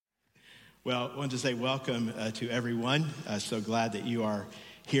Well, I want to say welcome to everyone. So glad that you are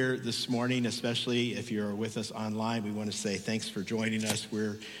here this morning, especially if you're with us online. We want to say thanks for joining us.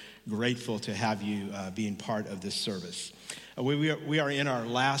 We're grateful to have you being part of this service. We are in our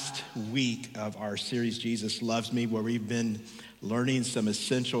last week of our series, Jesus Loves Me, where we've been learning some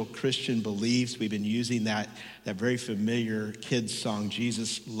essential Christian beliefs. We've been using that very familiar kids song,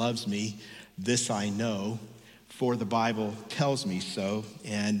 Jesus Loves Me, This I Know, for the Bible tells me so.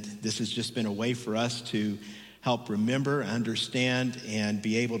 And this has just been a way for us to help remember, understand, and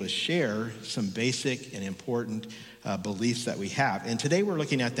be able to share some basic and important beliefs that we have. And today we're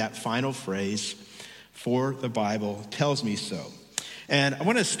looking at that final phrase, for the Bible tells me so. And I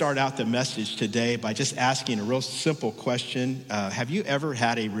want to start out the message today by just asking a real simple question. Have you ever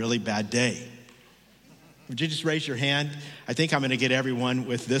had a really bad day? Would you just raise your hand? I think I'm going to get everyone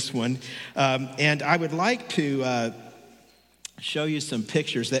with this one. And I would like to show you some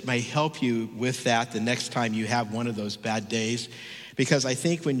pictures that may help you with that the next time you have one of those bad days. Because I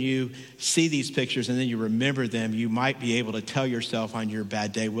think when you see these pictures and then you remember them, you might be able to tell yourself on your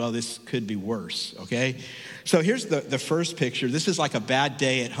bad day, well, this could be worse, okay? So here's the first picture. This is like a bad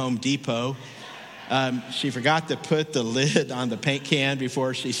day at Home Depot. She forgot to put the lid on the paint can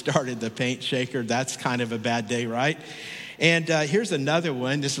before she started the paint shaker. That's kind of a bad day, right? And here's another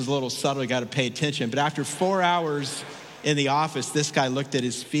one. This is a little subtle. You got to pay attention. But after 4 hours in the office, this guy looked at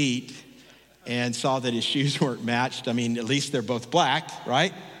his feet and saw that his shoes weren't matched. I mean, at least they're both black,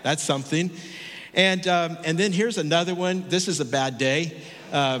 right? That's something. And then here's another one. This is a bad day.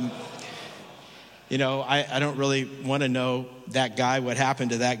 I don't really want to know that guy, what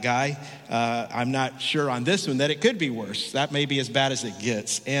happened to that guy. I'm not sure on this one that it could be worse. That may be as bad as it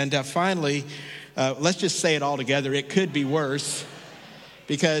gets. And finally, let's just say it all together. It could be worse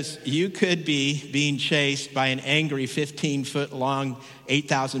because you could be being chased by an angry 15-foot-long,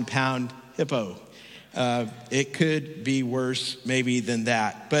 8,000-pound hippo. It could be worse maybe than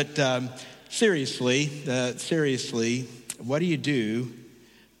that. But seriously, what do you do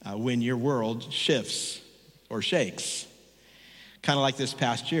when your world shifts or shakes? Kind of like this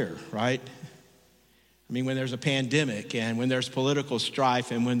past year, right? I mean, when there's a pandemic and when there's political strife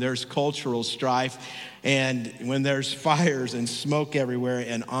and when there's cultural strife and when there's fires and smoke everywhere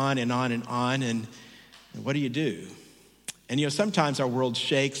and on and on and on, and what do you do? And sometimes our world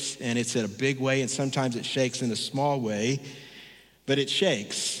shakes and it's in a big way and sometimes it shakes in a small way, but it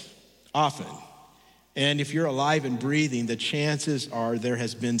shakes often. And if you're alive and breathing, the chances are there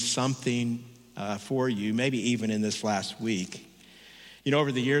has been something for you, maybe even in this last week.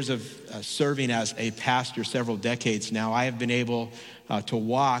 Over the years of serving as a pastor, several decades now, I have been able to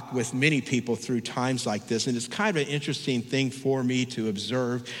walk with many people through times like this. And it's kind of an interesting thing for me to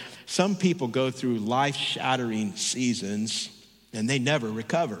observe. Some people go through life-shattering seasons and they never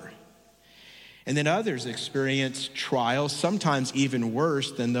recover. And then others experience trials, sometimes even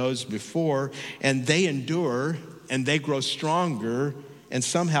worse than those before, and they endure and they grow stronger, and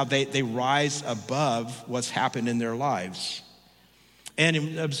somehow they rise above what's happened in their lives. And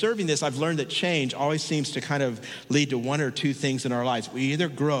in observing this, I've learned that change always seems to kind of lead to one or two things in our lives. We either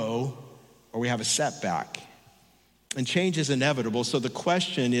grow or we have a setback. And change is inevitable. So the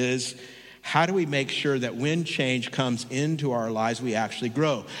question is, how do we make sure that when change comes into our lives, we actually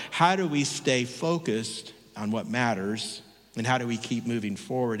grow? How do we stay focused on what matters? And how do we keep moving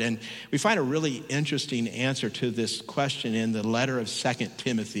forward? And we find a really interesting answer to this question in the letter of 2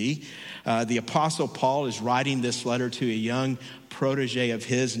 Timothy. The Apostle Paul is writing this letter to a young protege of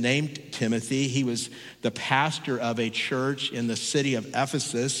his named Timothy. He was the pastor of a church in the city of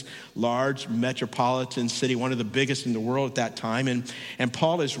Ephesus, large metropolitan city, one of the biggest in the world at that time. And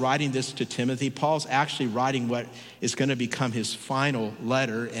Paul is writing this to Timothy. Paul's actually writing what is going to become his final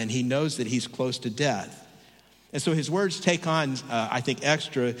letter, and he knows that he's close to death. And so his words take on, I think,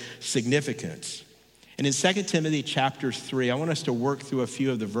 extra significance. And in 2 Timothy chapter 3, I want us to work through a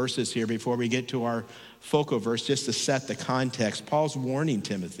few of the verses here before we get to our focal verse, just to set the context. Paul's warning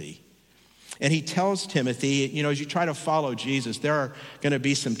Timothy. And he tells Timothy, as you try to follow Jesus, there are going to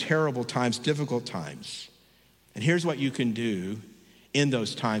be some terrible times, difficult times. And here's what you can do in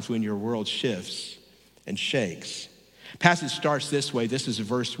those times when your world shifts and shakes. Passage starts this way. This is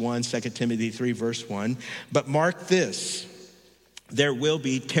verse 1, 2 Timothy 3, verse 1. But mark this, there will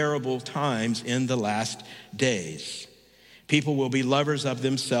be terrible times in the last days. People will be lovers of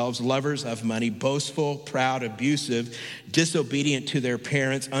themselves, lovers of money, boastful, proud, abusive, disobedient to their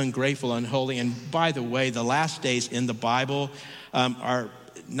parents, ungrateful, unholy. And by the way, the last days in the Bible are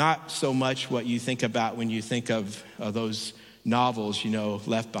not so much what you think about when you think of those novels,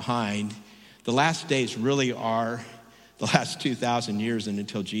 Left Behind. The last days really are the last 2,000 years and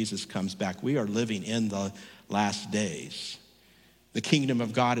until Jesus comes back. We are living in the last days. The kingdom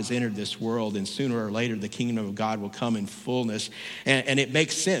of God has entered this world, and sooner or later the kingdom of God will come in fullness. And it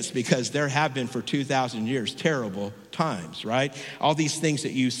makes sense because there have been for 2,000 years terrible times, right? All these things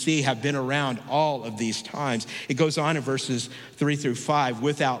that you see have been around all of these times. It goes on in verses 3-5,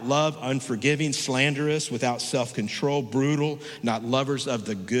 without love, unforgiving, slanderous, without self-control, brutal, not lovers of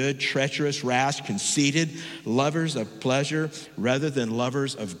the good, treacherous, rash, conceited, lovers of pleasure rather than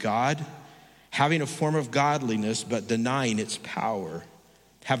lovers of God, having a form of godliness but denying its power.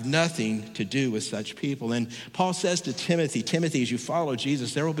 Have nothing to do with such people. And Paul says to Timothy, as you follow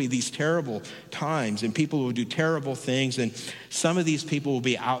Jesus, there will be these terrible times and people will do terrible things. And some of these people will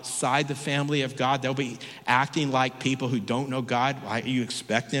be outside the family of God. They'll be acting like people who don't know God. Why you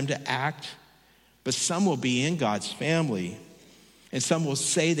expect them to act? But some will be in God's family. And some will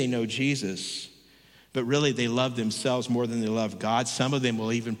say they know Jesus, but really they love themselves more than they love God. Some of them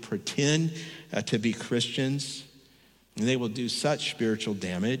will even pretend to be Christians, and they will do such spiritual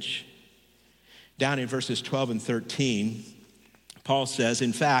damage. Down in verses 12 and 13, Paul says,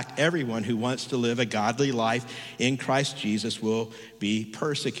 in fact, everyone who wants to live a godly life in Christ Jesus will be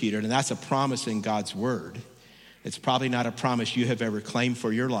persecuted. And that's a promise in God's word. It's probably not a promise you have ever claimed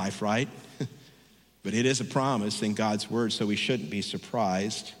for your life, right? But it is a promise in God's word, so we shouldn't be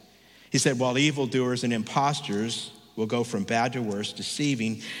surprised. He said, while evildoers and impostors will go from bad to worse,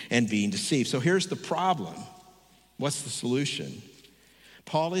 deceiving and being deceived. So here's the problem. What's the solution?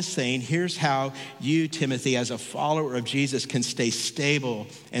 Paul is saying, here's how you, Timothy, as a follower of Jesus, can stay stable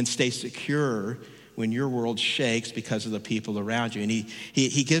and stay secure when your world shakes because of the people around you. And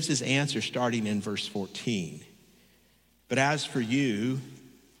he gives his answer starting in verse 14. But as for you,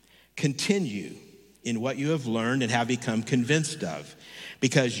 continue in what you have learned and have become convinced of,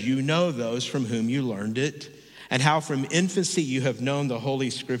 because you know those from whom you learned it, and how from infancy you have known the Holy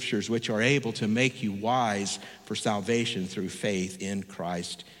Scriptures, which are able to make you wise for salvation through faith in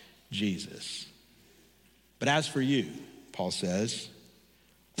Christ Jesus. But as for you, Paul says,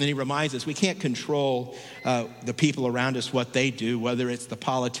 and he reminds us we can't control the people around us, what they do, whether it's the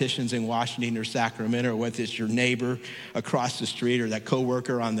politicians in Washington or Sacramento, or whether it's your neighbor across the street or that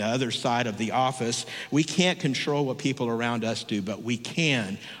coworker on the other side of the office. We can't control what people around us do, but we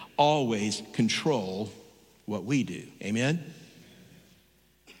can always control what we do. Amen?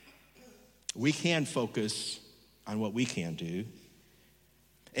 We can focus on what we can do.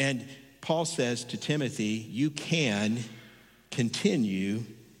 And Paul says to Timothy, you can continue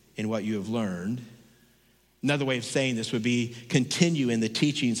in what you have learned. Another way of saying this would be continue in the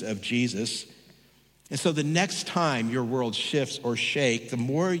teachings of Jesus. And so the next time your world shifts or shakes, the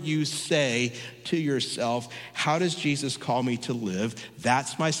more you say to yourself, how does Jesus call me to live?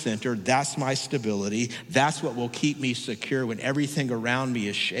 That's my center. That's my stability. That's what will keep me secure when everything around me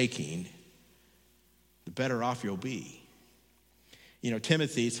is shaking. The better off you'll be. You know,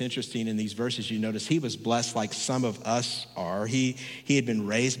 Timothy, it's interesting in these verses, you notice he was blessed like some of us are. He had been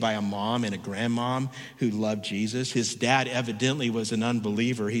raised by a mom and a grandmom who loved Jesus. His dad evidently was an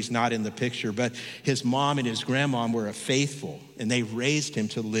unbeliever. He's not in the picture, but his mom and his grandmom were faithful, and they raised him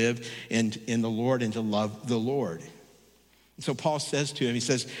to live in the Lord and to love the Lord. And so Paul says to him, he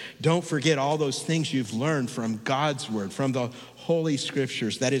says, don't forget all those things you've learned from God's word, from the Holy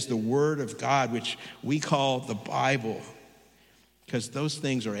Scriptures. That is the word of God, which we call the Bible. Because those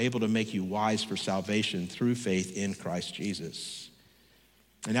things are able to make you wise for salvation through faith in Christ Jesus.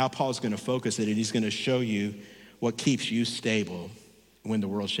 And now Paul's going to focus it, and he's going to show you what keeps you stable when the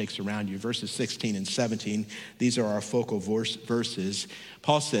world shakes around you. Verses 16 and 17, these are our focal verses.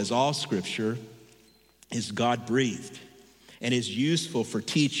 Paul says, all Scripture is God-breathed and is useful for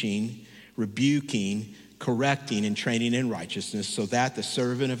teaching, rebuking, correcting, and training in righteousness, so that the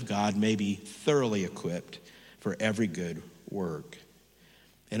servant of God may be thoroughly equipped for every good work.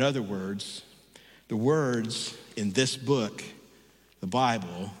 In other words, the words in this book, the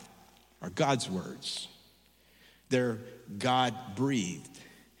Bible, are God's words. They're God-breathed.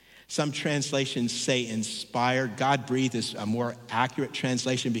 Some translations say inspired. God-breathed is a more accurate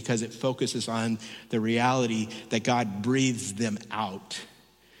translation because it focuses on the reality that God breathes them out.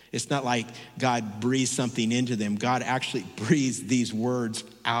 It's not like God breathes something into them. God actually breathes these words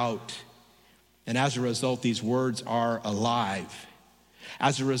out. And as a result, these words are alive.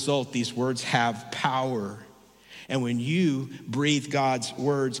 As a result, these words have power. And when you breathe God's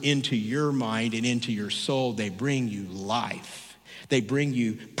words into your mind and into your soul, they bring you life. They bring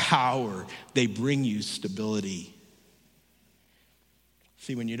you power. They bring you stability.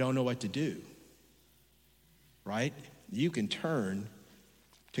 See, when you don't know what to do, right, you can turn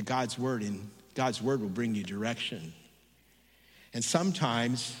to God's word, and God's word will bring you direction. And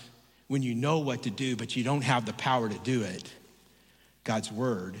sometimes when you know what to do, but you don't have the power to do it, God's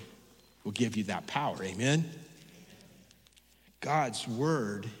word will give you that power, amen? God's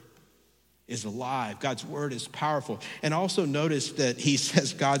word is alive. God's word is powerful. And also notice that he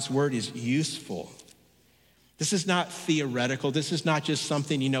says God's word is useful. This is not theoretical. This is not just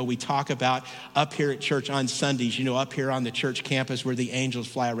something, we talk about up here at church on Sundays, up here on the church campus where the angels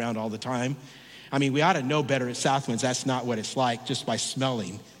fly around all the time. I mean, we ought to know better at Southwinds. That's not what it's like just by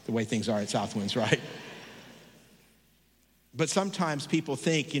smelling the way things are at Southwinds, right? But sometimes people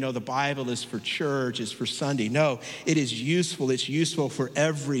think, the Bible is for church, it's for Sunday. No, it is useful. It's useful for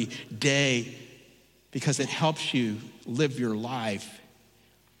every day because it helps you live your life.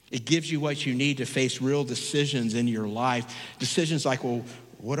 It gives you what you need to face real decisions in your life. Decisions like, well,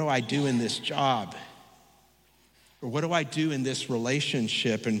 what do I do in this job? Or what do I do in this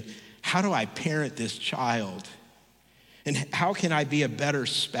relationship? And how do I parent this child? And how can I be a better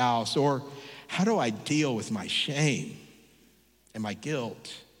spouse? Or how do I deal with my shame and my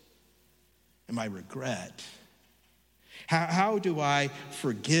guilt and my regret? How do I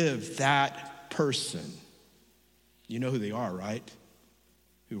forgive that person? You know who they are, right?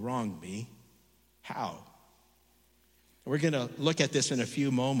 Who wronged me. How? We're going to look at this in a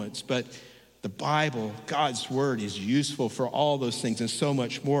few moments, but the Bible, God's word, is useful for all those things and so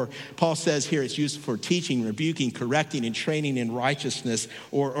much more. Paul says here it's useful for teaching, rebuking, correcting, and training in righteousness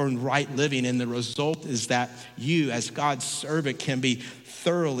or in right living. And the result is that you, as God's servant, can be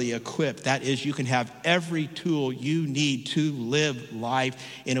thoroughly equipped. That is, you can have every tool you need to live life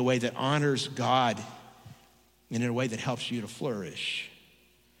in a way that honors God and in a way that helps you to flourish.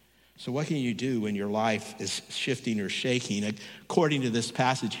 So what can you do when your life is shifting or shaking? According to this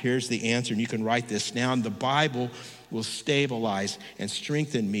passage, here's the answer, and you can write this down. The Bible will stabilize and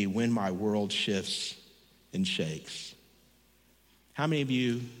strengthen me when my world shifts and shakes. How many of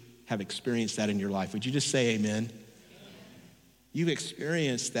you have experienced that in your life? Would you just say amen? You've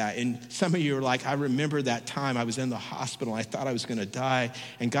experienced that. And some of you are like, I remember that time I was in the hospital. I thought I was going to die.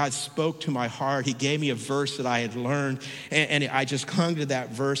 And God spoke to my heart. He gave me a verse that I had learned. And I just clung to that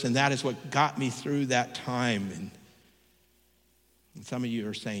verse. And that is what got me through that time. And some of you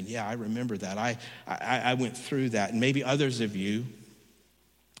are saying, yeah, I remember that. I went through that. And maybe others of you,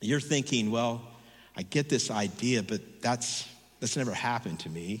 you're thinking, well, I get this idea, but that's never happened to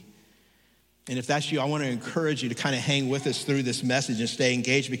me. And if that's you, I want to encourage you to kind of hang with us through this message and stay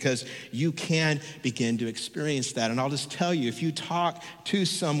engaged because you can begin to experience that. And I'll just tell you, if you talk to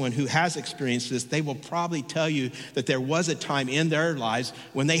someone who has experienced this, they will probably tell you that there was a time in their lives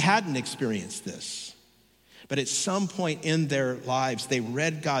when they hadn't experienced this. But at some point in their lives, they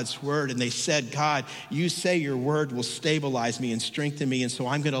read God's word and they said, God, you say your word will stabilize me and strengthen me. And so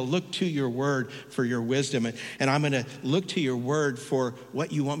I'm going to look to your word for your wisdom. And I'm going to look to your word for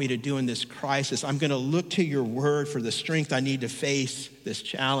what you want me to do in this crisis. I'm going to look to your word for the strength I need to face this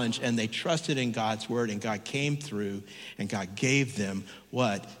challenge. And they trusted in God's word, and God came through and God gave them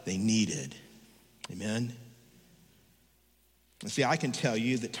what they needed. Amen. See, I can tell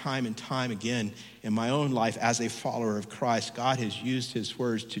you that time and time again in my own life as a follower of Christ, God has used his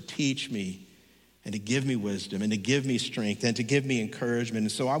words to teach me and to give me wisdom and to give me strength and to give me encouragement.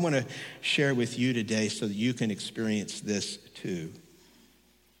 And so I want to share with you today so that you can experience this too.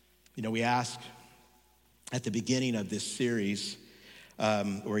 We asked at the beginning of this series,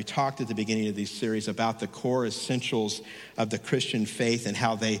 or he talked at the beginning of this series about the core essentials of the Christian faith and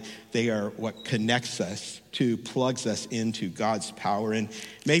how they are what connects us to, plugs us into God's power. And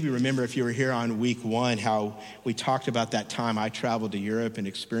maybe remember if you were here on week 1, how we talked about that time I traveled to Europe and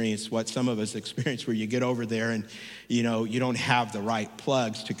experienced what some of us experienced, where you get over there and you don't have the right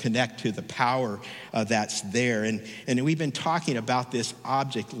plugs to connect to the power that's there. And we've been talking about this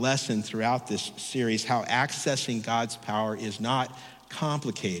object lesson throughout this series, how accessing God's power is not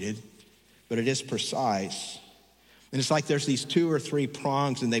complicated, but it is precise. And it's like there's these 2 or 3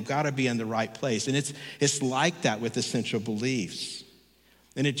 prongs, and they've got to be in the right place. And it's like that with essential beliefs.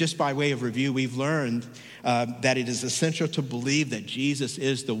 And just by way of review, we've learned that it is essential to believe that Jesus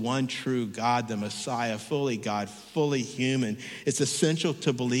is the one true God, the Messiah, fully God, fully human. It's essential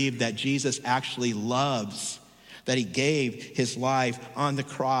to believe that Jesus actually loves, that he gave his life on the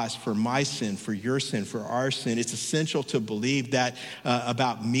cross for my sin, for your sin, for our sin. It's essential to believe that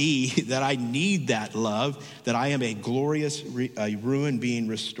about me, that I need that love, that I am a glorious ruin being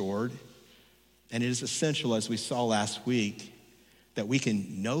restored. And it is essential, as we saw last week, that we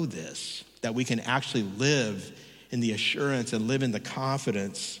can know this, that we can actually live in the assurance and live in the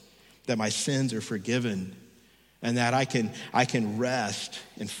confidence that my sins are forgiven, and that I can rest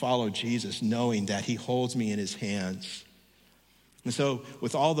and follow Jesus knowing that he holds me in his hands. And so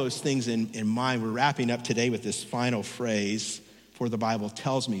with all those things in mind, we're wrapping up today with this final phrase, for the Bible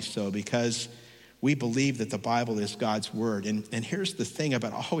tells me so, because we believe that the Bible is God's word. And here's the thing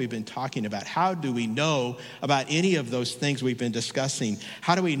about all we've been talking about. How do we know about any of those things we've been discussing?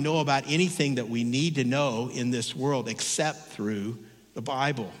 How do we know about anything that we need to know in this world except through the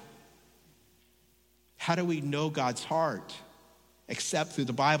Bible? How do we know God's heart except through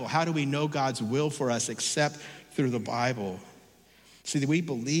the Bible? How do we know God's will for us except through the Bible? See, we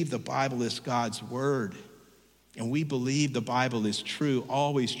believe the Bible is God's word. And we believe the Bible is true,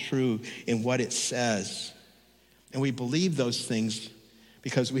 always true in what it says. And we believe those things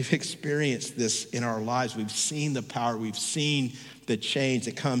because we've experienced this in our lives. We've seen the power. We've seen the change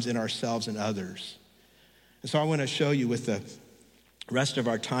that comes in ourselves and others. And so I want to show you with the rest of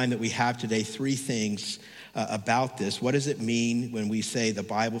our time that we have today 3 things about this. What does it mean when we say the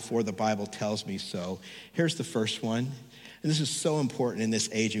Bible, for the Bible tells me so? Here's the first one. And this is so important in this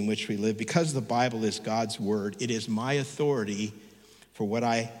age in which we live. Because the Bible is God's word, it is my authority for what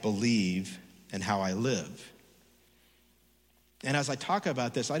I believe and how I live. And as I talk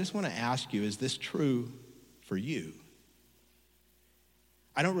about this, I just want to ask you, is this true for you?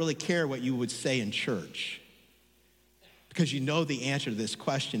 I don't really care what you would say in church, because you know the answer to this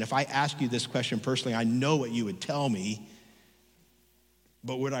question. If I ask you this question personally, I know what you would tell me.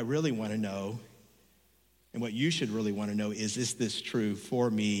 But what I really want to know, and what you should really want to know, is this true for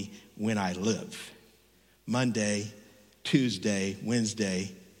me when I live? Monday, Tuesday,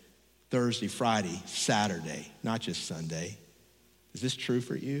 Wednesday, Thursday, Friday, Saturday, not just Sunday. Is this true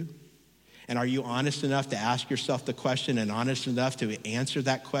for you? And are you honest enough to ask yourself the question and honest enough to answer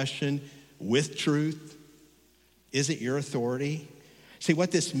that question with truth? Is it your authority? See,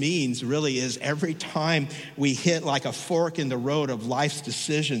 what this means really is every time we hit like a fork in the road of life's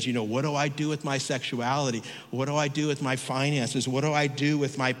decisions, what do I do with my sexuality? What do I do with my finances? What do I do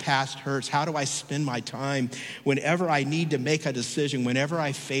with my past hurts? How do I spend my time? Whenever I need to make a decision, whenever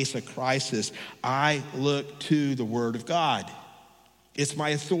I face a crisis, I look to the Word of God. It's my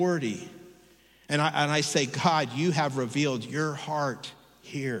authority. And I say, God, you have revealed your heart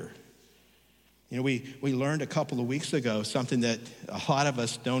here. We learned a couple of weeks ago something that a lot of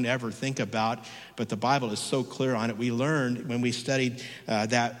us don't ever think about, but the Bible is so clear on it. We learned when we studied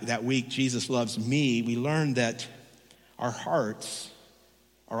that week, Jesus Loves Me, we learned that our hearts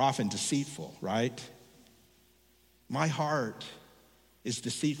are often deceitful, right? My heart is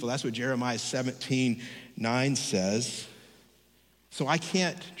deceitful. That's what Jeremiah 17:9 says. So I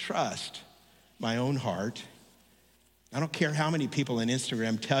can't trust my own heart. I don't care how many people on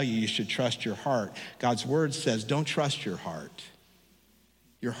Instagram tell you should trust your heart. God's word says, don't trust your heart.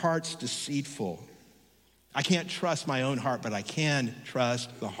 Your heart's deceitful. I can't trust my own heart, but I can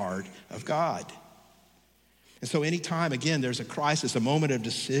trust the heart of God. And so anytime, again, there's a crisis, a moment of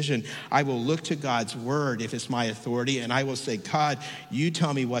decision, I will look to God's word if it's my authority, and I will say, God, you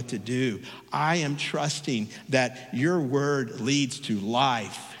tell me what to do. I am trusting that your word leads to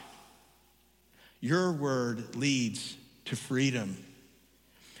life. Your word leads to freedom.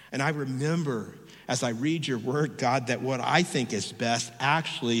 And I remember as I read your word, God, that what I think is best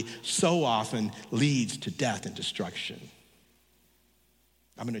actually so often leads to death and destruction.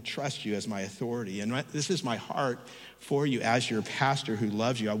 I'm going to trust you as my authority. And this is my heart for you as your pastor who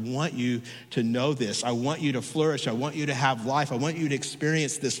loves you. I want you to know this. I want you to flourish. I want you to have life. I want you to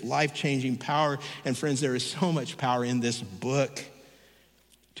experience this life-changing power. And friends, there is so much power in this book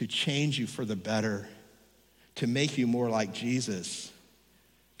to change you for the better, to make you more like Jesus.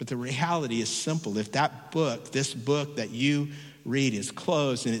 But the reality is simple. If that book, this book that you read is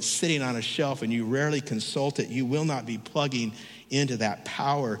closed and it's sitting on a shelf and you rarely consult it, you will not be plugging into that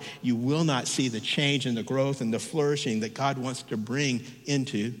power. You will not see the change and the growth and the flourishing that God wants to bring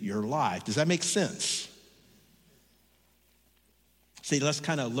into your life. Does that make sense? See, let's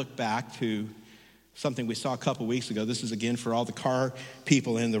kind of look back to something we saw a couple weeks ago. This is, again, for all the car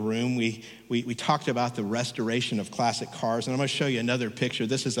people in the room. We talked about the restoration of classic cars, and I'm going to show you another picture.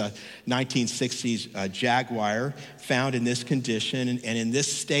 This is a 1960s Jaguar found in this condition, and in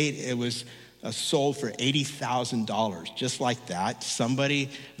this state, it was sold for $80,000, just like that. Somebody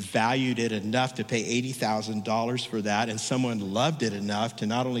valued it enough to pay $80,000 for that, and someone loved it enough to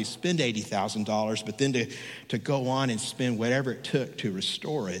not only spend $80,000, but then to go on and spend whatever it took to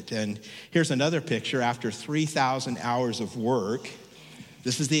restore it. And here's another picture after 3,000 hours of work.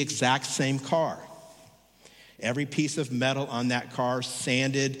 This is the exact same car. Every piece of metal on that car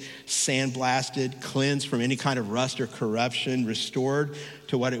sanded, sandblasted, cleansed from any kind of rust or corruption, restored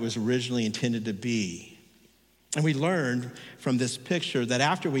to what it was originally intended to be. And we learned from this picture that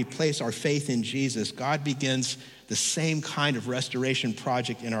after we place our faith in Jesus, God begins the same kind of restoration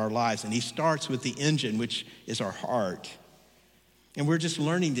project in our lives. And he starts with the engine, which is our heart. And we're just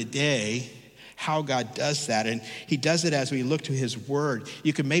learning today how God does that. And he does it as we look to his word.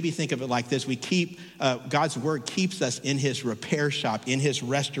 You can maybe think of it like this. God's word keeps us in his repair shop, in his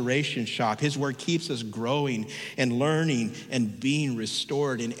restoration shop. His word keeps us growing and learning and being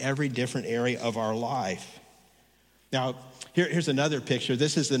restored in every different area of our life. Now, here's another picture.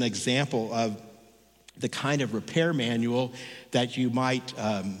 This is an example of the kind of repair manual that you might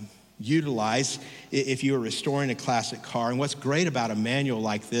utilize if you were restoring a classic car. And what's great about a manual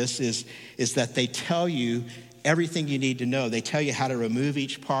like this is that they tell you everything you need to know. They tell you how to remove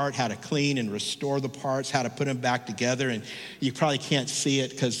each part, how to clean and restore the parts, how to put them back together. And you probably can't see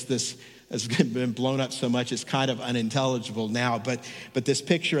it because this has been blown up so much it's kind of unintelligible now. But this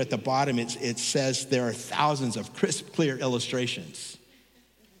picture at the bottom, it says there are thousands of crisp, clear illustrations.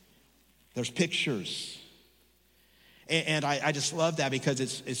 There's pictures. And I just love that because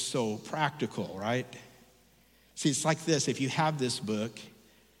it's so practical, right? See, it's like this. If you have this book,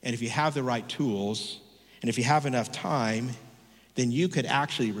 and if you have the right tools, and if you have enough time, then you could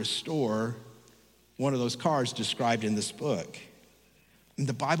actually restore one of those cars described in this book. And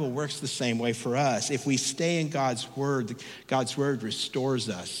the Bible works the same way for us. If we stay in God's word restores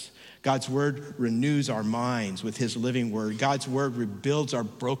us. God's word renews our minds with his living word. God's word rebuilds our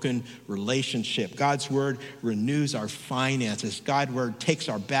broken relationship. God's word renews our finances. God's word takes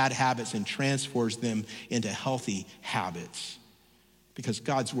our bad habits and transforms them into healthy habits. Because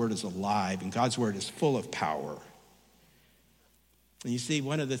God's word is alive and God's word is full of power. And you see,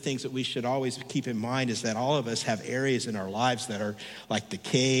 one of the things that we should always keep in mind is that all of us have areas in our lives that are like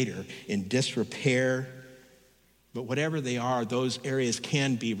decayed or in disrepair. But whatever they are, those areas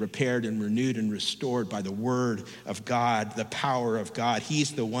can be repaired and renewed and restored by the word of God, the power of God.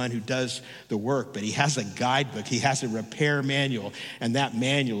 He's the one who does the work, but he has a guidebook. He has a repair manual, and that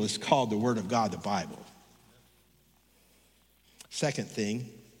manual is called the Word of God, the Bible. Second thing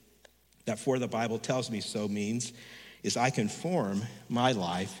that "for the Bible tells me so" means is I conform my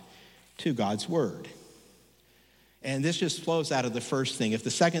life to God's word. And this just flows out of the first thing. If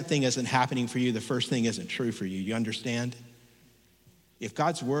the second thing isn't happening for you, the first thing isn't true for you. You understand? If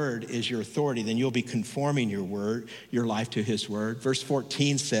God's word is your authority, then you'll be conforming your life to his word. Verse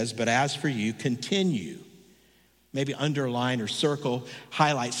 14 says, "But as for you, continue." Maybe underline or circle,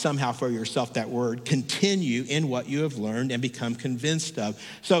 highlight somehow for yourself that word. Continue in what you have learned and become convinced of.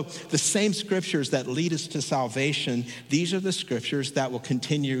 So the same scriptures that lead us to salvation, these are the scriptures that will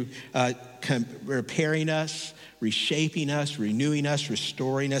continue repairing us, reshaping us, renewing us,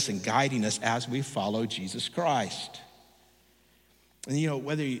 restoring us, and guiding us as we follow Jesus Christ. And you know,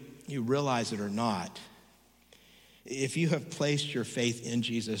 whether you realize it or not, if you have placed your faith in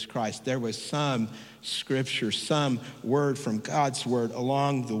Jesus Christ, there was some scripture, some word from God's word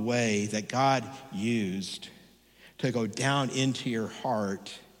along the way that God used to go down into your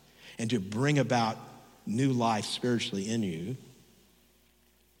heart and to bring about new life spiritually in you.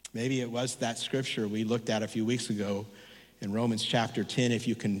 Maybe it was that scripture we looked at a few weeks ago in Romans chapter 10. If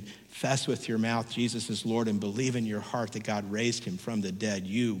you confess with your mouth Jesus is Lord and believe in your heart that God raised him from the dead,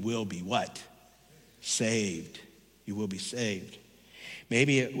 you will be what? Saved. You will be saved.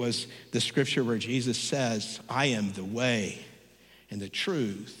 Maybe it was the scripture where Jesus says, "I am the way and the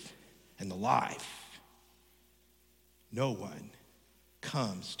truth and the life. No one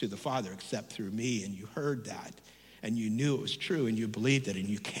comes to the Father except through me." And you heard that and you knew it was true and you believed it and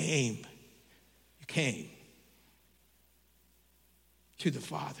you came to the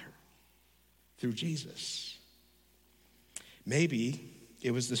Father through Jesus. Maybe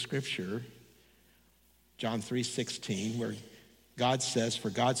it was the scripture, John 3:16, where God says,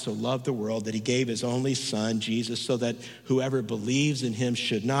 "For God so loved the world that he gave his only son, Jesus, so that whoever believes in him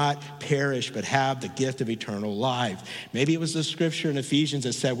should not perish but have the gift of eternal life." Maybe it was the scripture in Ephesians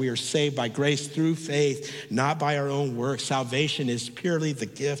that said we are saved by grace through faith, not by our own works. Salvation is purely the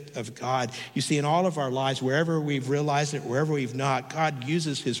gift of God. You see, in all of our lives, wherever we've realized it, wherever we've not, God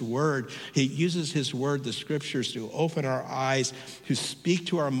uses his word. He uses his word, the scriptures, to open our eyes, to speak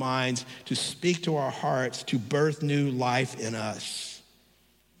to our minds, to speak to our hearts, to birth new life in us.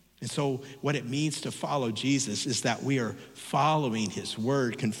 And so what it means to follow Jesus is that we are following his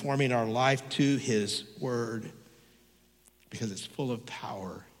word, conforming our life to his word because it's full of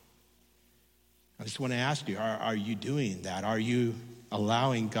power. I just want to ask you, are you doing that? Are you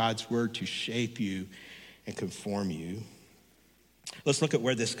allowing God's word to shape you and conform you? Let's look at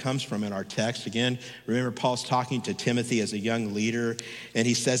where this comes from in our text. Again, remember Paul's talking to Timothy as a young leader, and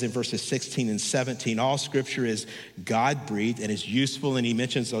he says in verses 16 and 17, all scripture is God-breathed and is useful, and he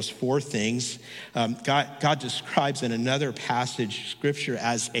mentions those four things. God describes in another passage scripture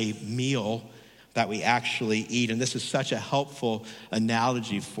as a meal that we actually eat, and this is such a helpful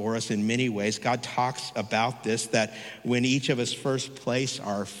analogy for us in many ways. God talks about this, that when each of us first place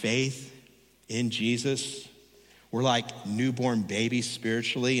our faith in Jesus, we're like newborn babies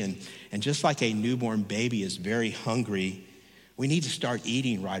spiritually, and just like a newborn baby is very hungry, we need to start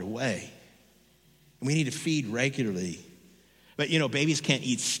eating right away. And we need to feed regularly. But babies can't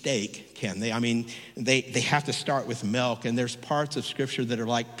eat steak, can they? I mean, they have to start with milk, and there's parts of scripture that are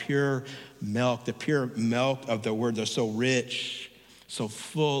like pure milk. The pure milk of the word, they're so rich, so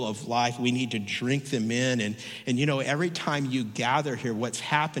full of life. We need to drink them in. And every time you gather here, what's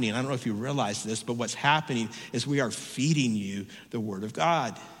happening, I don't know if you realize this, but what's happening is we are feeding you the word of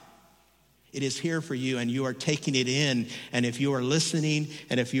God. It is here for you, and you are taking it in. And if you are listening,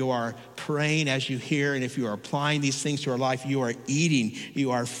 and if you are praying as you hear, and if you are applying these things to our life, you are eating,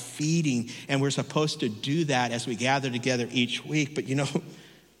 you are feeding. And we're supposed to do that as we gather together each week. But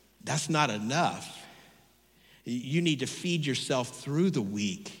that's not enough. You need to feed yourself through the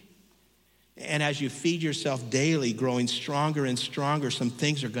week. And as you feed yourself daily, growing stronger and stronger, some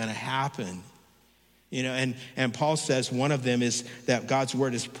things are going to happen. And Paul says one of them is that God's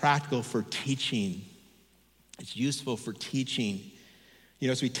word is practical for teaching. It's useful for teaching.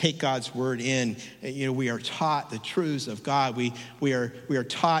 As we take God's word in, we are taught the truths of God. We are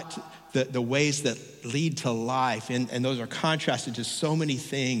taught the ways that lead to life. And those are contrasted to so many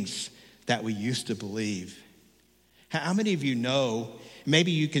things that we used to believe. How many of you know,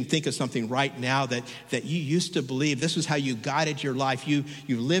 maybe you can think of something right now that you used to believe, this was how you guided your life. You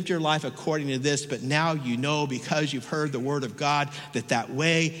lived your life according to this, but now you know because you've heard the word of God that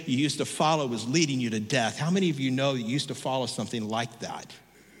way you used to follow was leading you to death. How many of you know you used to follow something like that?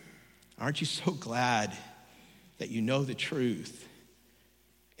 Aren't you so glad that you know the truth?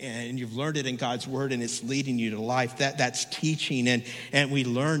 And you've learned it in God's word, and it's leading you to life. That's teaching, and we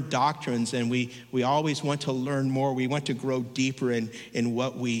learn doctrines, and we always want to learn more. We want to grow deeper in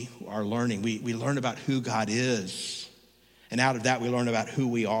what we are learning. We learn about who God is, and out of that we learn about who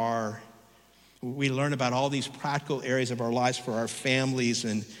we are. We learn about all these practical areas of our lives for our families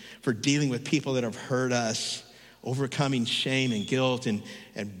and for dealing with people that have hurt us, overcoming shame and guilt and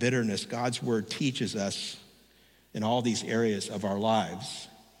bitterness. God's word teaches us in all these areas of our lives.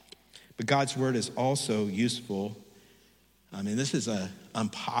 But God's word is also useful. I mean, this is an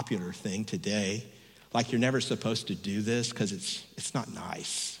unpopular thing today. Like you're never supposed to do this because it's not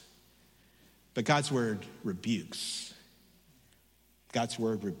nice. But God's word rebukes. God's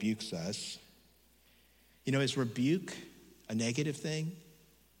word rebukes us. Is rebuke a negative thing?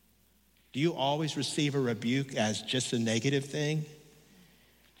 Do you always receive a rebuke as just a negative thing?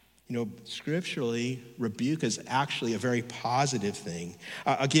 Scripturally, rebuke is actually a very positive thing.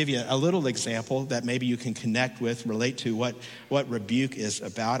 I'll give you a little example that maybe you can connect with, relate to what rebuke is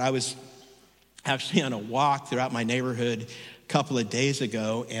about. I was actually on a walk throughout my neighborhood a couple of days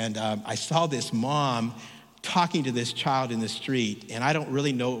ago, and I saw this mom talking to this child in the street, and I don't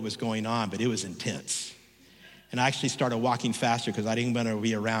really know what was going on, but it was intense. And I actually started walking faster because I didn't want to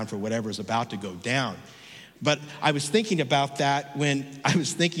be around for whatever was about to go down. But I was thinking about that when I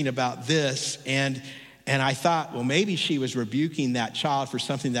was thinking about this, and I thought, well, maybe she was rebuking that child for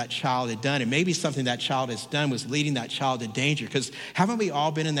something that child had done, and maybe something that child has done was leading that child to danger. Because haven't we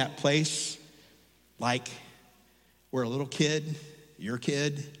all been in that place, like where a little kid, your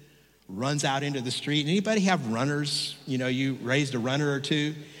kid, runs out into the street? Anybody have runners? You raised a runner or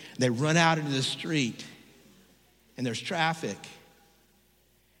two. They run out into the street, and there's traffic.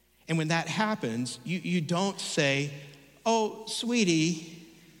 And when that happens, you don't say, oh, sweetie,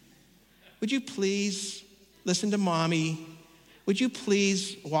 would you please listen to mommy? Would you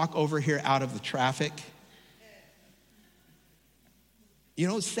please walk over here out of the traffic? You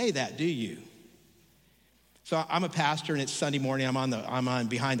don't say that, do you? So I'm a pastor, and it's Sunday morning. I'm on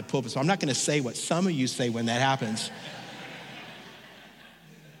behind the pulpit, so I'm not going to say what some of you say when that happens.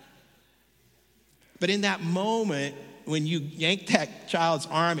 But in that moment, when you yank that child's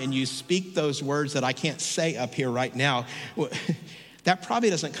arm and you speak those words that I can't say up here right now, that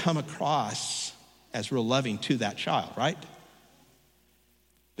probably doesn't come across as real loving to that child, right?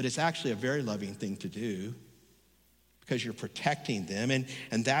 But it's actually a very loving thing to do because you're protecting them.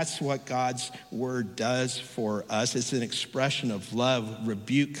 And that's what God's word does for us. It's an expression of love.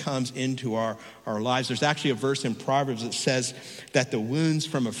 Rebuke comes into our lives. There's actually a verse in Proverbs that says that the wounds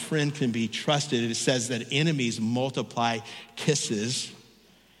from a friend can be trusted. It says that enemies multiply kisses.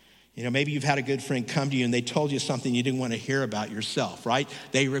 You know, maybe you've had a good friend come to you and they told you something you didn't want to hear about yourself, right?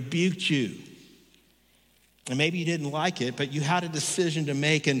 They rebuked you. And maybe you didn't like it, but you had a decision to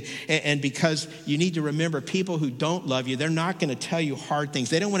make. And because you need to remember, people who don't love you, they're not going to tell you hard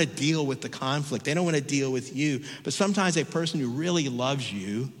things. They don't want to deal with the conflict. They don't want to deal with you. But sometimes a person who really loves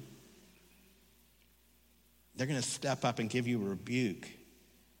you, they're going to step up and give you a rebuke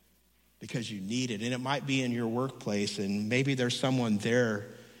because you need it. And it might be in your workplace, and maybe there's someone there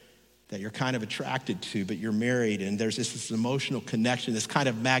that you're kind of attracted to, but you're married, and there's this emotional connection, this kind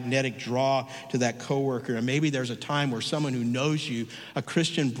of magnetic draw to that coworker. And maybe there's a time where someone who knows you, a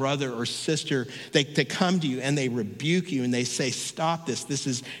Christian brother or sister, they come to you and they rebuke you and they say, stop this. This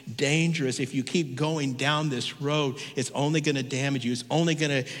is dangerous. If you keep going down this road, it's only going to damage you. It's only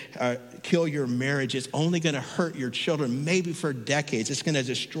going to kill your marriage. It's only going to hurt your children, maybe for decades. It's going to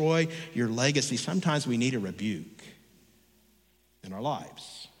destroy your legacy. Sometimes we need a rebuke in our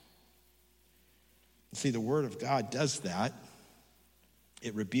lives. See, the Word of God does that.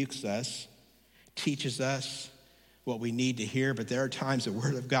 It rebukes us, teaches us what we need to hear, but there are times the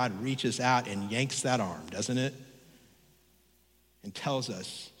Word of God reaches out and yanks that arm, doesn't it? And tells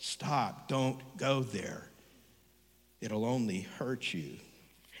us, stop, don't go there. It'll only hurt you.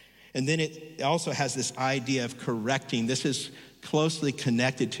 And then it also has this idea of correcting. This is closely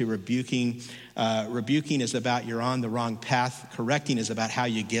connected to rebuking. Rebuking is about you're on the wrong path. Correcting is about how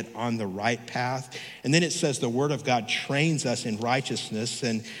you get on the right path. And then it says the Word of God trains us in righteousness.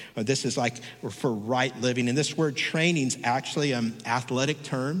 And this is like for right living. And this word training is actually an athletic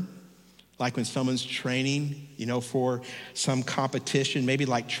term. Like when someone's training, for some competition, maybe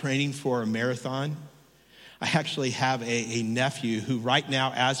like training for a marathon. I actually have a nephew who right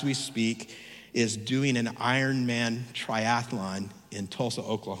now, as we speak, is doing an Ironman triathlon in Tulsa,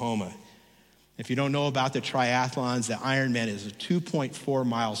 Oklahoma. If you don't know about the triathlons, the Ironman is a 2.4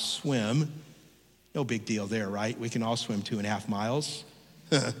 mile swim. No big deal there, right? We can all swim 2.5 miles.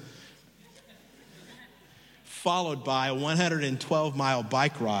 Followed by a 112 mile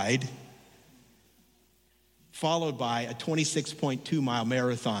bike ride, followed by a 26.2 mile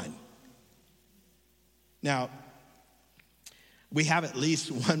marathon. Now, we have at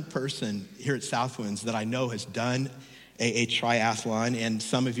least one person here at Southwinds that I know has done a triathlon, and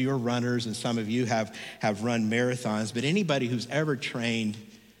some of you are runners and some of you have run marathons, but anybody who's ever trained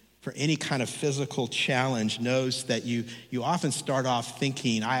for any kind of physical challenge knows that you often start off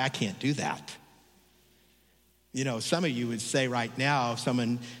thinking, I can't do that. Some of you would say right now, if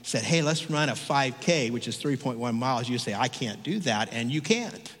someone said, hey, let's run a 5K, which is 3.1 miles, you say, I can't do that, and you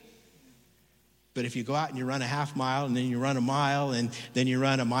can't. But if you go out and you run a half mile and then you run a mile and then you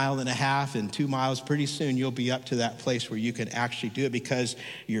run a mile and a half and 2 miles, pretty soon you'll be up to that place where you can actually do it because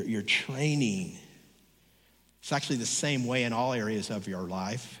you're training. It's actually the same way in all areas of your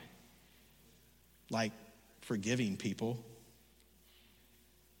life, like forgiving people.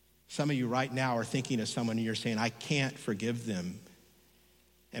 Some of you right now are thinking of someone and you're saying, I can't forgive them.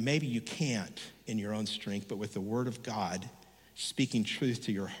 And maybe you can't in your own strength, but with the Word of God speaking truth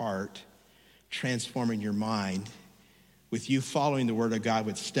to your heart, transforming your mind, with you following the Word of God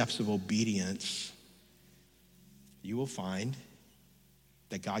with steps of obedience, you will find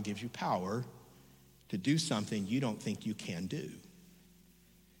that God gives you power to do something you don't think you can do.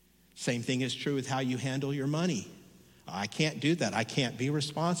 Same thing is true with how you handle your money. I can't do that. I can't be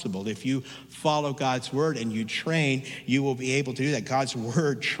responsible. If you follow God's word and you train, you will be able to do that. God's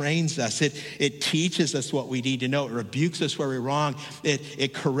word trains us. It teaches us what we need to know. It rebukes us where we're wrong.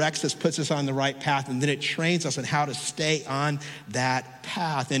 It corrects us, puts us on the right path, and then it trains us on how to stay on that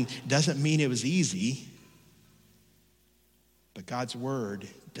path. And it doesn't mean it was easy, but God's word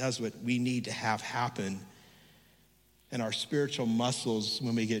does what we need to have happen. And our spiritual muscles,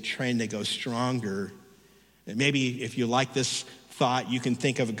 when we get trained, they go stronger. And maybe if you like this thought, you can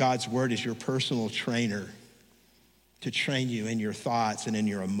think of God's word as your personal trainer to train you in your thoughts and in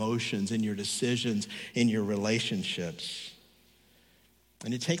your emotions, in your decisions, in your relationships.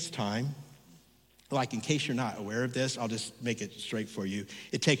 And it takes time. Like, in case you're not aware of this, I'll just make it straight for you.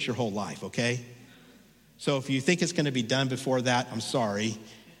 It takes your whole life, okay? So if you think it's going to be done before that, I'm sorry.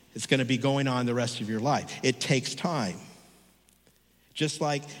 It's going to be going on the rest of your life. It takes time. Just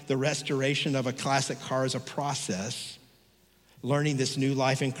like the restoration of a classic car is a process, learning this new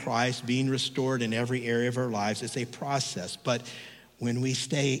life in Christ, being restored in every area of our lives, it's a process. But when we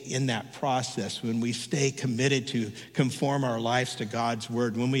stay in that process, when we stay committed to conform our lives to God's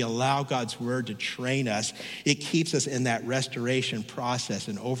word, when we allow God's word to train us, it keeps us in that restoration process.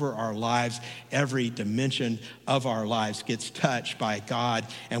 And over our lives, every dimension of our lives gets touched by God,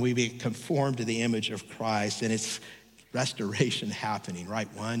 and we be conformed to the image of Christ. And it's restoration happening, right?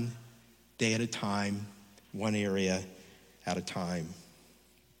 One day at a time, one area at a time.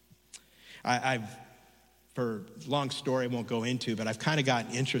 For a long story I won't go into, but I've kind of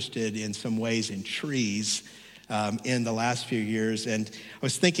gotten interested in some ways in trees in the last few years. And I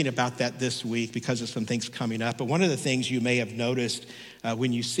was thinking about that this week because of some things coming up. But one of the things you may have noticed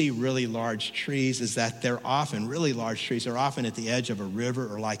when you see really large trees is that really large trees are often at the edge of a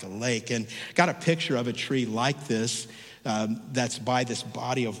river or like a lake. And got a picture of a tree like this that's by this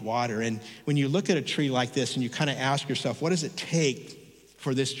body of water. And when you look at a tree like this and you kind of ask yourself, what does it take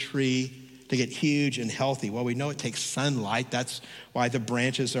for this tree to get huge and healthy? Well, we know it takes sunlight. That's why the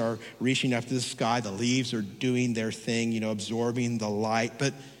branches are reaching up to the sky. The leaves are doing their thing, absorbing the light.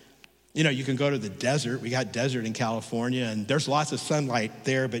 But, you can go to the desert. We got desert in California, and there's lots of sunlight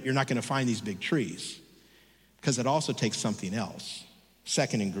there, but you're not going to find these big trees because it also takes something else.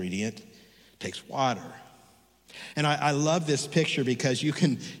 Second ingredient, takes water. And I love this picture because you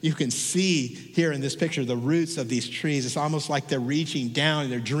can see here in this picture the roots of these trees. It's almost like they're reaching down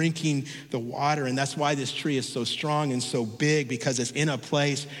and they're drinking the water. And that's why this tree is so strong and so big, because it's in a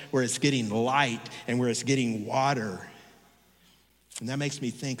place where it's getting light and where it's getting water. And that makes me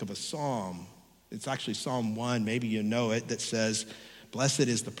think of a psalm. It's actually Psalm 1, maybe you know it, that says, "Blessed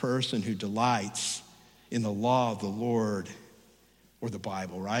is the person who delights in the law of the Lord," or the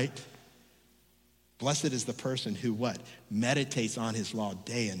Bible, right? Blessed is the person who what? Meditates on his law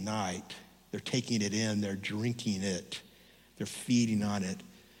day and night. They're taking it in, they're drinking it, they're feeding on it.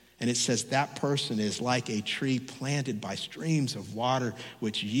 And it says that person is like a tree planted by streams of water,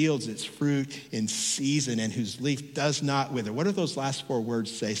 which yields its fruit in season and whose leaf does not wither. What do those last four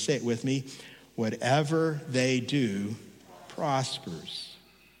words say? Say it with me. Whatever they do prospers.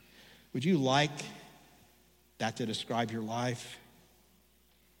 Would you like that to describe your life?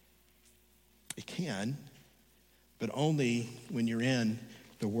 It can, but only when you're in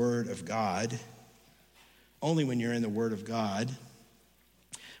the Word of God. Only when you're in the Word of God.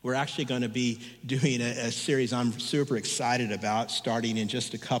 We're actually going to be doing a series I'm super excited about, starting in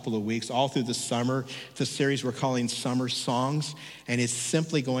just a couple of weeks, all through the summer. It's a series we're calling Summer Songs, and it's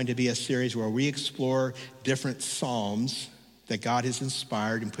simply going to be a series where we explore different psalms that God has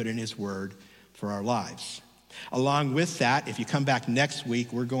inspired and put in His Word for our lives. Along with that, if you come back next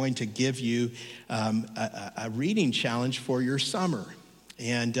week, we're going to give you a reading challenge for your summer.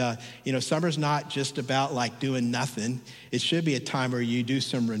 And, summer's not just about like doing nothing. It should be a time where you do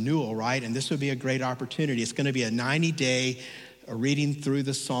some renewal, right? And this would be a great opportunity. It's going to be a 90-day reading through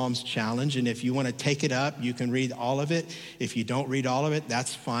the Psalms challenge. And if you want to take it up, you can read all of it. If you don't read all of it,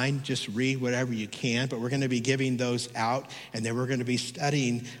 that's fine. Just read whatever you can. But we're going to be giving those out, and then we're going to be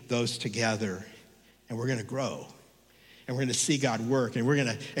studying those together. And we're going to grow, and we're going to see God work, and we're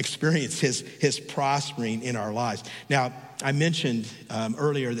going to experience his prospering in our lives. Now, I mentioned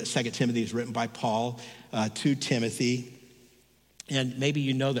earlier that 2 Timothy is written by Paul to Timothy. And maybe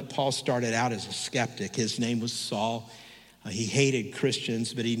you know that Paul started out as a skeptic. His name was Saul. He hated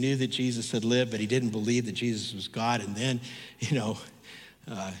Christians, but he knew that Jesus had lived, but he didn't believe that Jesus was God. And then,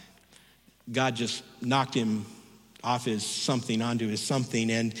 God just knocked him off his something onto his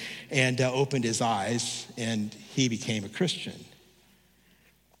something and opened his eyes, and he became a Christian.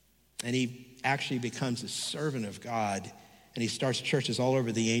 And he actually becomes a servant of God, and he starts churches all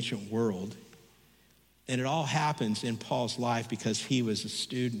over the ancient world. And it all happens in Paul's life because he was a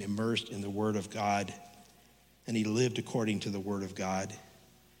student immersed in the Word of God, and he lived according to the Word of God.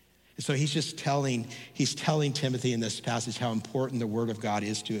 And so he's telling Timothy in this passage how important the Word of God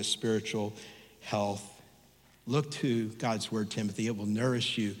is to his spiritual health. Look to God's word, Timothy. It will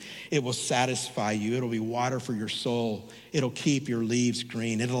nourish you. It will satisfy you. It'll be water for your soul. It'll keep your leaves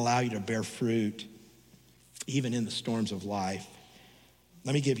green. It'll allow you to bear fruit, even in the storms of life.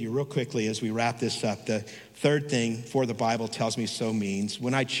 Let me give you real quickly as we wrap this up. The third thing, for the Bible tells me so, means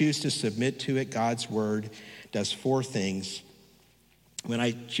when I choose to submit to it, God's word does four things. When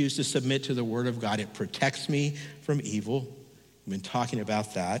I choose to submit to the word of God, it protects me from evil. We've been talking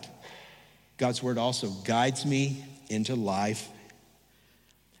about that. God's word also guides me into life.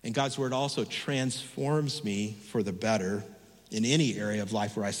 And God's word also transforms me for the better in any area of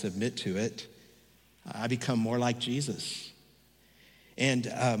life where I submit to it. I become more like Jesus. And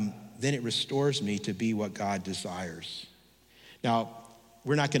then it restores me to be what God desires. Now,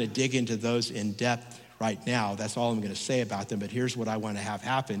 we're not going to dig into those in depth right now. That's all I'm going to say about them, but here's what I want to have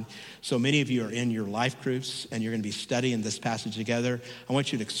happen. So many of you are in your life groups, and you're going to be studying this passage together. I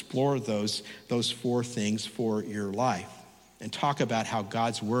want you to explore those 4 things for your life and talk about how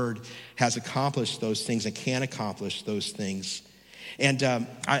God's word has accomplished those things and can accomplish those things. And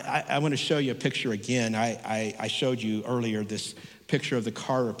I want to show you a picture again. I showed you earlier this picture of the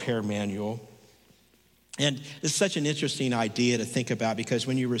car repair manual. And it's such an interesting idea to think about, because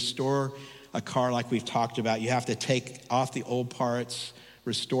when you restore a car like we've talked about, you have to take off the old parts,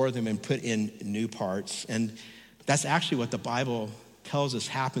 restore them, and put in new parts. And that's actually what the Bible tells us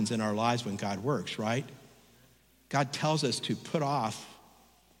happens in our lives when God works, right? God tells us to put off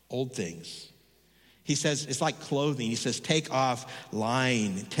old things. He says, it's like clothing. He says, take off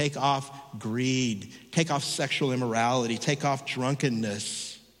lying, take off greed, take off sexual immorality, take off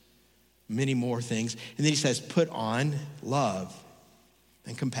drunkenness, many more things. And then he says, put on love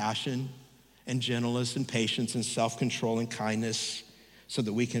and compassion and gentleness and patience and self-control and kindness so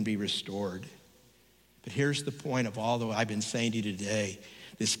that we can be restored. But here's the point of all that I've been saying to you today.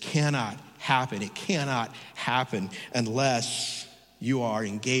 This cannot happen. It cannot happen unless you are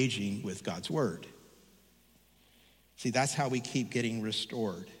engaging with God's word. See, that's how we keep getting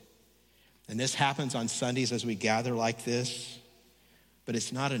restored. And this happens on Sundays as we gather like this, but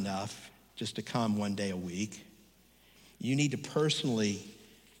it's not enough just to come one day a week. You need to personally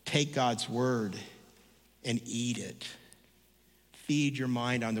take God's word and eat it. Feed your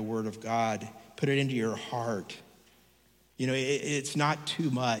mind on the word of God. Put it into your heart. You know, it's not too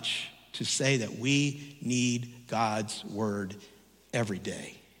much to say that we need God's word every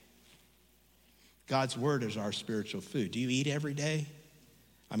day. God's word is our spiritual food. Do you eat every day?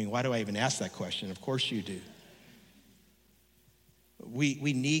 I mean, why do I even ask that question? Of course you do.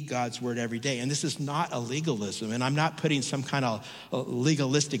 We need God's word every day. And this is not a legalism. And I'm not putting some kind of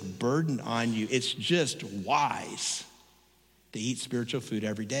legalistic burden on you. It's just wise to eat spiritual food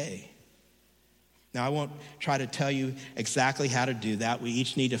every day. Now, I won't try to tell you exactly how to do that. We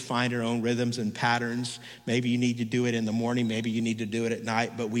each need to find our own rhythms and patterns. Maybe you need to do it in the morning. Maybe you need to do it at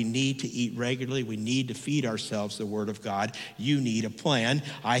night. But we need to eat regularly. We need to feed ourselves the word of God. You need a plan.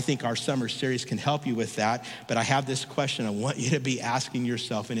 I think our summer series can help you with that. But I have this question I want you to be asking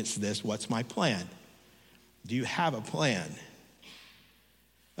yourself, and it's this: what's my plan? Do you have a plan?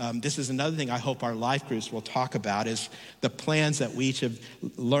 This is another thing I hope our life groups will talk about, is the plans that we each have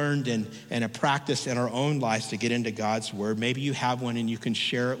learned and have practiced in our own lives to get into God's word. Maybe you have one and you can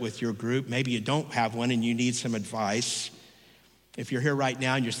share it with your group. Maybe you don't have one and you need some advice. If you're here right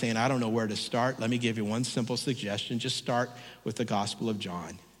now and you're saying, I don't know where to start, let me give you one simple suggestion. Just start with the Gospel of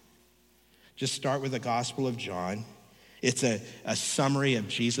John. Just start with the Gospel of John. It's a summary of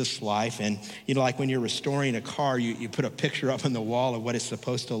Jesus' life. And, you know, like when you're restoring a car, you put a picture up on the wall of what it's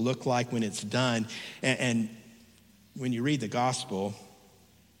supposed to look like when it's done. And when you read the gospel,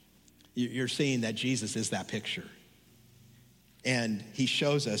 you're seeing that Jesus is that picture. And he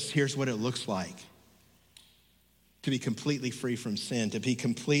shows us, here's what it looks like to be completely free from sin, to be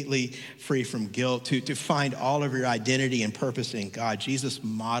completely free from guilt, to find all of your identity and purpose in God. Jesus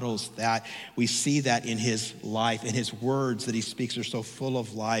models that. We see that in his life, and his words that he speaks are so full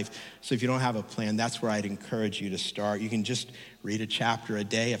of life. So if you don't have a plan, that's where I'd encourage you to start. You can just read a chapter a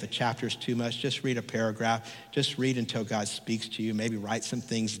day. If a chapter is too much, just read a paragraph. Just read until God speaks to you. Maybe write some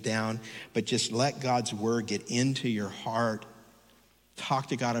things down, but just let God's word get into your heart. Talk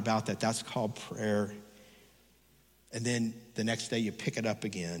to God about that. That's called prayer. And then the next day you pick it up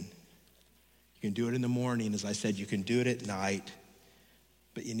again. You can do it in the morning. As I said, you can do it at night,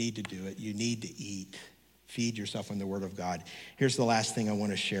 but you need to do it. You need to eat. Feed yourself on the word of God. Here's the last thing I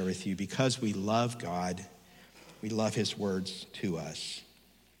want to share with you. Because we love God, we love his words to us.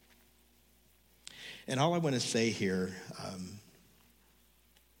 And all I want to say here,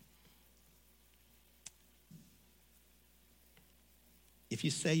 if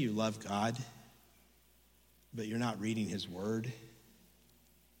you say you love God, but you're not reading his word,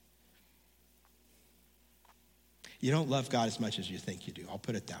 you don't love God as much as you think you do. I'll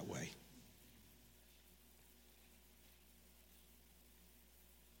put it that way.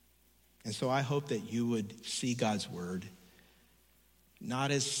 And so I hope that you would see God's word not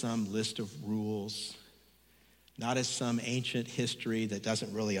as some list of rules, not as some ancient history that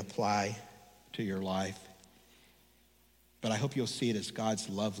doesn't really apply to your life, but I hope you'll see it as God's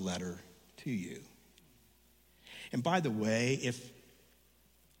love letter to you. And by the way, if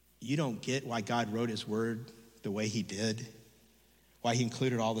you don't get why God wrote his word the way he did, why he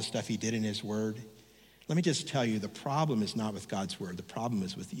included all the stuff he did in his word, let me just tell you, the problem is not with God's word. The problem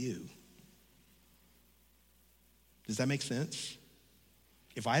is with you. Does that make sense?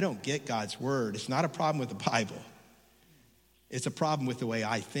 If I don't get God's word, it's not a problem with the Bible. It's a problem with the way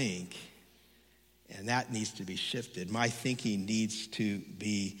I think. And that needs to be shifted. My thinking needs to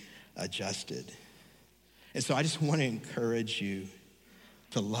be adjusted. And so I just want to encourage you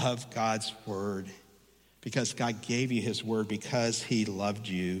to love God's word because God gave you his word because he loved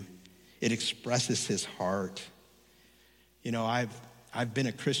you. It expresses his heart. You know, I've been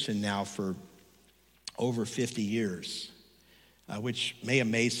a Christian now for over 50 years, which may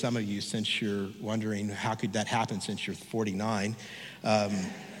amaze some of you since you're wondering how could that happen since you're 49.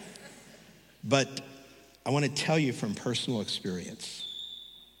 But I want to tell you from personal experience,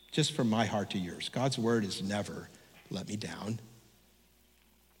 just from my heart to yours, God's word has never let me down.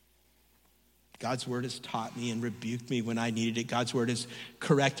 God's word has taught me and rebuked me when I needed it. God's word has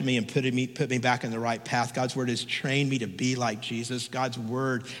corrected me and put me back on the right path. God's word has trained me to be like Jesus. God's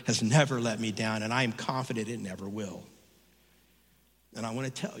word has never let me down, and I am confident it never will. And I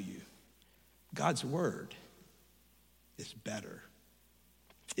want to tell you, God's word is better.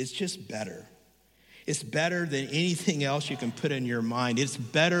 It's just better. It's better than anything else you can put in your mind. It's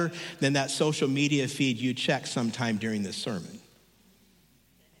better than that social media feed you check sometime during the sermon.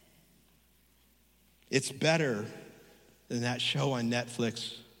 It's better than that show on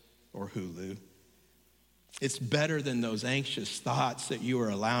Netflix or Hulu. It's better than those anxious thoughts that you are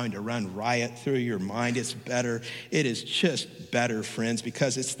allowing to run riot through your mind. It's better. It is just better, friends,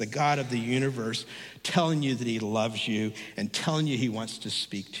 because it's the God of the universe telling you that he loves you and telling you he wants to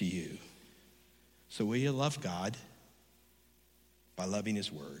speak to you. So will you love God by loving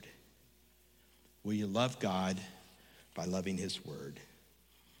his word? Will you love God by loving his word?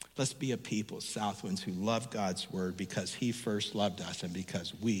 Let's be a people, Southwinds, who love God's word because he first loved us and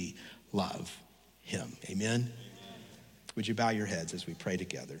because we love him. Amen? Amen. Would you bow your heads as we pray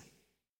together?